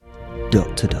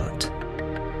The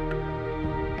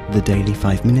daily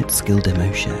 5-minute skill demo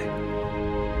show.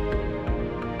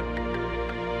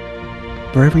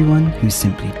 For everyone who's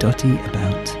simply dotty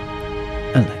about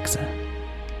Alexa.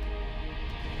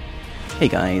 Hey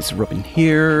guys, Robin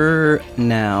here.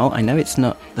 Now, I know it's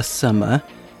not the summer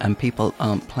and people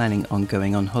aren't planning on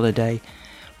going on holiday,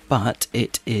 but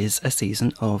it is a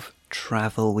season of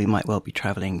travel. We might well be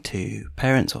travelling to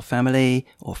parents or family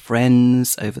or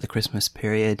friends over the Christmas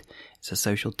period. It's a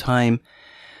social time,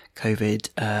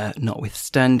 COVID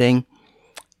notwithstanding,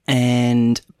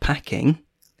 and packing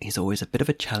is always a bit of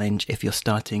a challenge if you're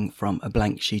starting from a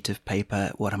blank sheet of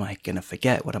paper. What am I going to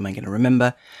forget? What am I going to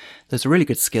remember? There's a really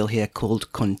good skill here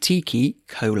called Kontiki,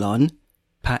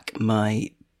 pack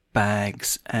my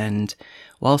bags. And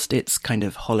whilst it's kind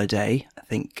of holiday, I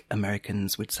think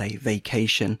Americans would say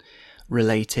vacation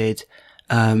related,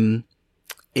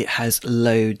 it has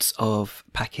loads of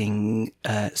packing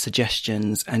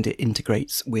suggestions, and it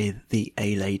integrates with the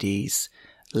A-Ladies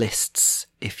lists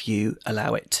if you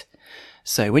allow it.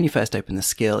 So when you first open the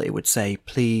skill, it would say,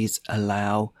 please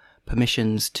allow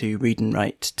permissions to read and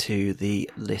write to the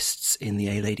lists in the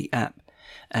A-Lady app.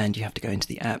 And you have to go into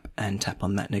the app and tap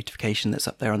on that notification that's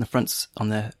up there on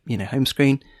the home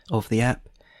screen of the app.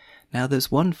 Now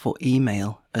there's one for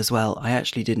email as well. I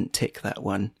actually didn't tick that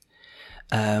one.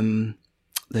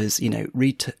 There's,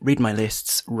 read my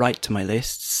lists, write to my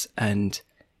lists, and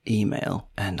email.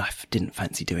 And I didn't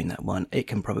fancy doing that one. It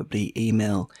can probably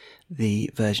email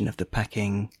the version of the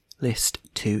packing list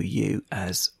to you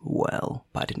as well.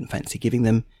 But I didn't fancy giving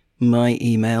them my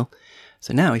email.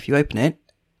 So now if you open it,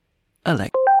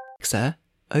 Alexa,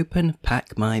 open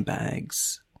Pack My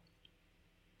Bags.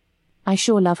 I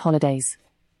sure love holidays.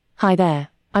 Hi there,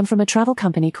 I'm from a travel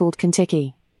company called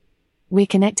Kontiki. We're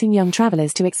connecting young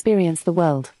travelers to experience the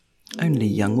world. Only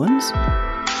young ones?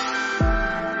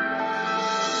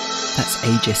 That's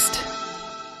ageist.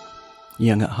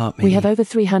 Young at heart, maybe. We have over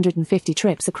 350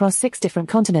 trips across 6 different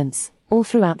continents, all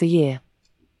throughout the year.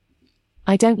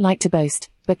 I don't like to boast,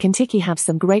 but Kontiki have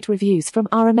some great reviews from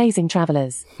our amazing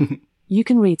travelers. You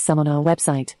can read some on our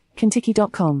website,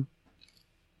 Kontiki.com.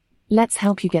 Let's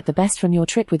help you get the best from your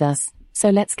trip with us, so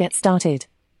let's get started.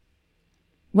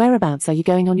 Whereabouts are you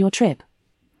going on your trip?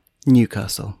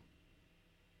 Newcastle.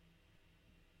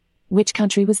 Which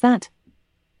country was that?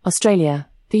 Australia,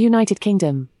 the United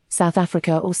Kingdom, South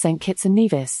Africa, or St. Kitts and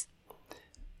Nevis?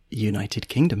 United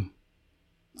Kingdom.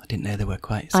 I didn't know there were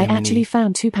quite so many. I actually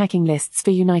found 2 packing lists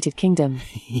for United Kingdom.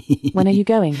 When are you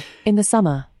going? In the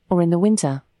summer, or in the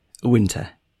winter?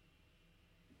 Winter.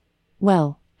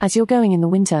 Well, as you're going in the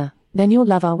winter, then you'll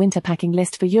love our winter packing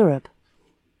list for Europe.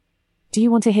 Do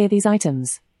you want to hear these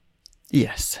items?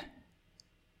 Yes.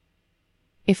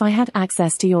 If I had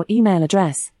access to your email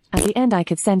address, at the end I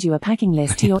could send you a packing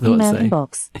list to your email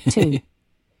inbox, too.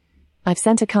 I've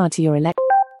sent a card to your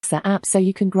Alexa app so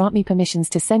you can grant me permissions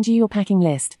to send you your packing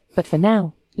list, but for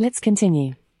now, let's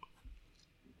continue.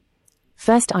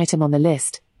 First item on the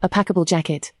list, a packable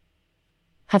jacket.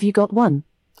 Have you got one?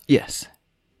 Yes.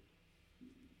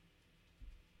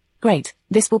 Great,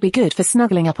 this will be good for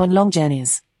snuggling up on long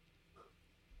journeys.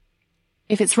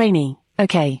 If it's rainy,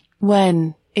 okay,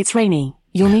 when it's rainy,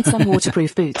 you'll need some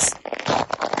waterproof boots.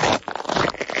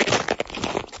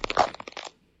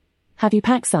 Have you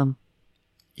packed some?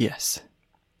 Yes.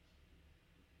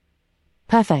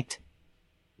 Perfect.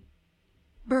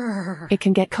 Brr. It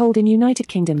can get cold in United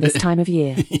Kingdom this time of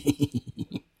year.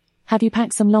 Have you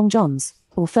packed some long johns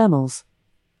or thermals?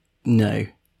 No,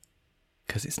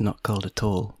 because it's not cold at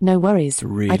all. No worries, It's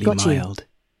really I've got mild. you.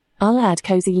 I'll add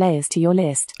cozy layers to your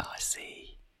list. Oh, I see.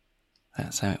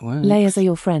 That's how it works. Layers are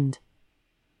your friend.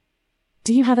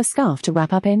 Do you have a scarf to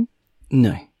wrap up in?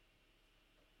 No.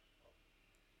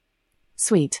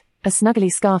 Sweet. A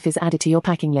snuggly scarf is added to your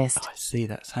packing list. Oh, I see.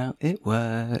 That's how it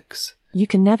works. You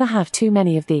can never have too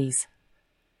many of these.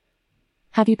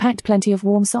 Have you packed plenty of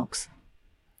warm socks?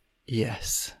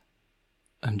 Yes.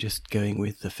 I'm just going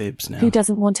with the fibs now. Who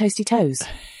doesn't want toasty toes?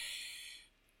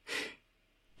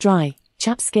 Dry,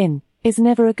 chapped skin is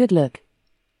never a good look.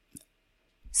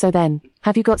 So then,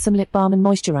 have you got some lip balm and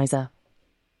moisturizer?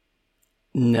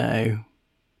 No.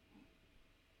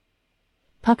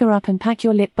 Pucker up and pack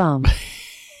your lip balm.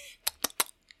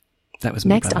 That was me.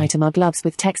 Next item are gloves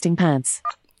with texting pads.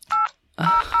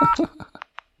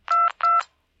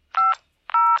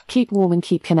 Keep warm and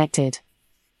keep connected.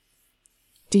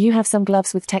 Do you have some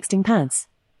gloves with texting pads?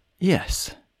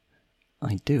 Yes.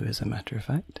 I do, as a matter of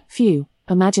fact. Phew,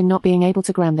 imagine not being able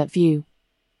to gram that view.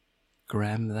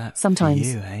 Gram that Sometimes,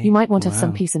 view, eh? you might want to have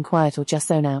some Wow. peace and quiet or just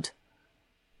zone out.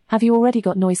 Have you already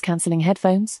got noise-cancelling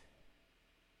headphones?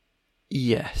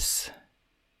 Yes.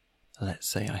 Let's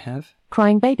say I have.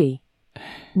 Crying baby.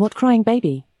 What crying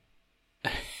baby?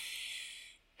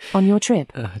 On your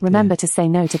trip, remember to say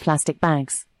no to plastic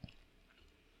bags.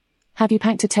 Have you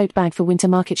packed a tote bag for winter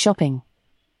market shopping?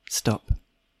 Stop.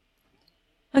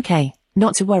 Okay,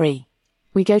 not to worry.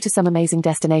 We go to some amazing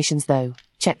destinations though.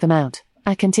 Check them out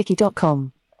at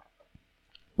Kontiki.com.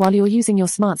 While you're using your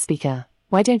smart speaker,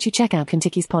 why don't you check out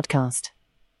Kontiki's podcast?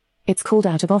 It's called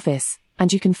Out of Office,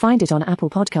 and you can find it on Apple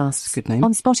Podcasts, good name.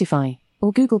 On Spotify,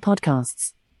 or Google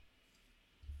Podcasts.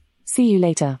 See you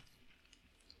later.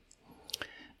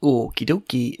 Okie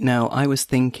dokie. Now, I was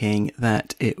thinking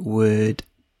that it would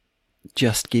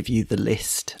just give you the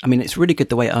list. I mean, it's really good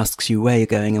the way it asks you where you're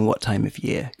going and what time of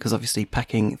year, because obviously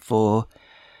packing for,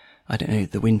 I don't know,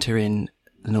 the winter in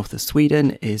the north of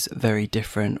Sweden is very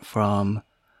different from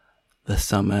the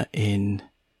summer in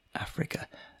Africa.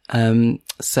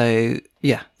 So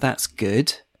yeah, that's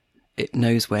good. It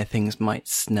knows where things might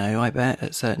snow, I bet,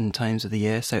 at certain times of the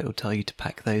year, so it'll tell you to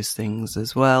pack those things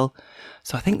as well.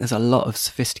 So I think there's a lot of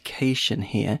sophistication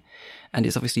here, and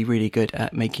it's obviously really good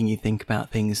at making you think about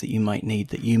things that you might need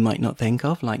that you might not think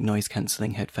of, like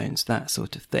noise-cancelling headphones, that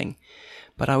sort of thing.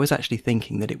 But I was actually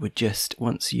thinking that it would just,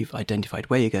 once you've identified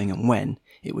where you're going and when,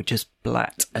 it would just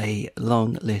blat a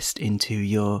long list into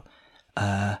your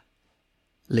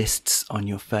lists on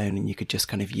your phone, and you could just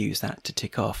kind of use that to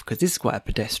tick off, because this is quite a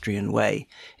pedestrian way.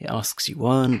 It asks you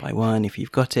one by one if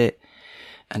you've got it,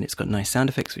 and it's got nice sound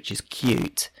effects, which is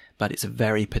cute, but it's a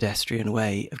very pedestrian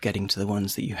way of getting to the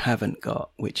ones that you haven't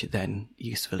got, which it then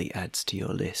usefully adds to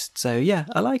your list. So yeah,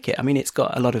 I like it. I mean, it's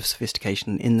got a lot of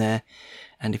sophistication in there,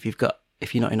 and if you're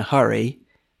not in a hurry,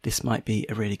 this might be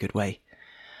a really good way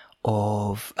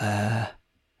of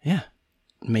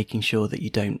making sure that you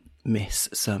don't miss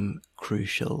some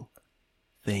crucial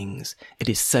things. It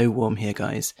is so warm here,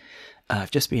 guys.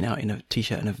 I've just been out in a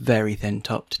t-shirt and a very thin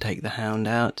top to take the hound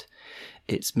out.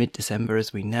 It's mid-December,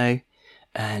 as we know,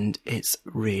 and it's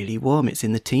really warm. It's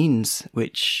in the teens,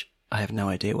 which I have no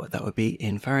idea what that would be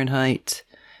in Fahrenheit.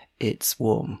 It's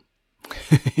warm.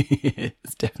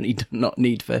 It's definitely not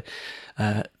need for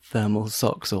thermal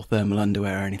socks or thermal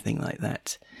underwear or anything like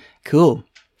that. Cool.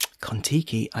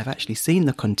 Kontiki. I've actually seen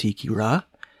the Kontiki Ra,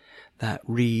 that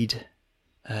reed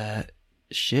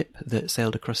ship that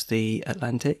sailed across the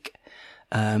Atlantic.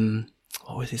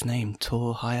 What was his name?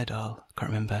 Tor Heyerdahl.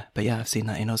 Can't remember. But yeah, I've seen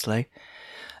that in Oslo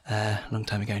a long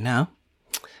time ago now.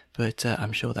 But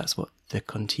I'm sure that's what the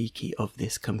Kontiki of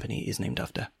this company is named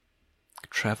after.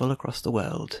 Travel across the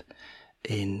world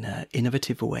in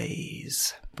innovative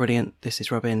ways. Brilliant. This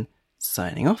is Robin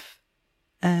signing off,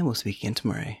 and we'll speak again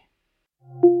tomorrow.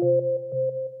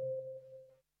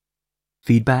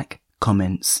 Feedback,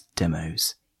 comments,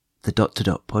 demos. The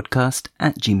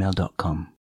podcast@gmail.com.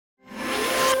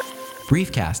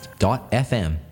 Briefcast.fm